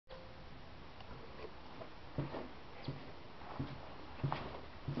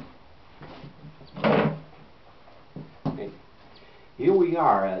we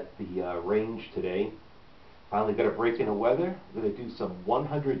are at the range today. Finally got a break in the weather. I'm going to do some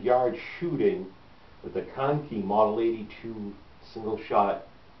 100-yard shooting with the Kahnke M82 single-shot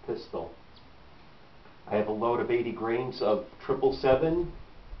pistol. I have a load of 80 grains of 777,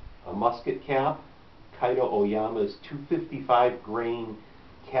 a musket cap, Kaido Oyama's 255 grain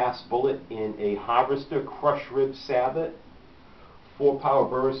cast bullet in a harvester crush rib sabot, 4-power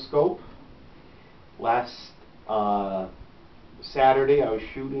buroscope. Last Saturday I was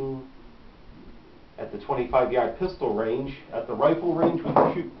shooting at the 25-yard pistol range. At the rifle range we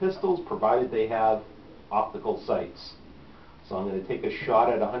can shoot pistols provided they have optical sights. So I'm going to take a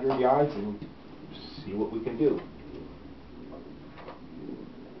shot at 100 yards and see what we can do.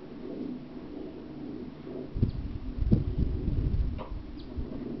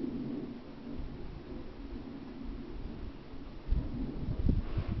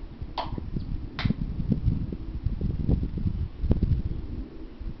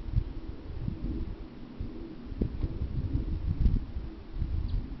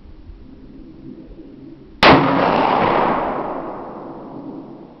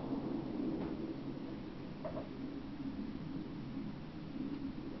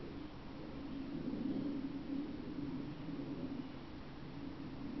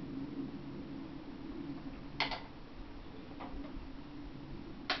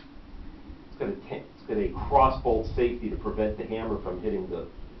 It's got a crossbolt safety to prevent the hammer from hitting the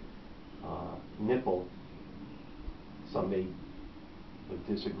nipple. Some may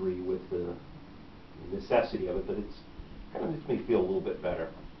disagree with the necessity of it, but it's kind of makes me feel a little bit better.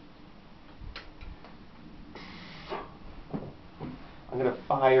 I'm going to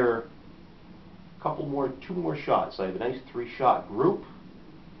fire two more shots. I have a nice 3-shot group,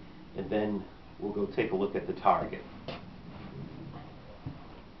 and then we'll go take a look at the target.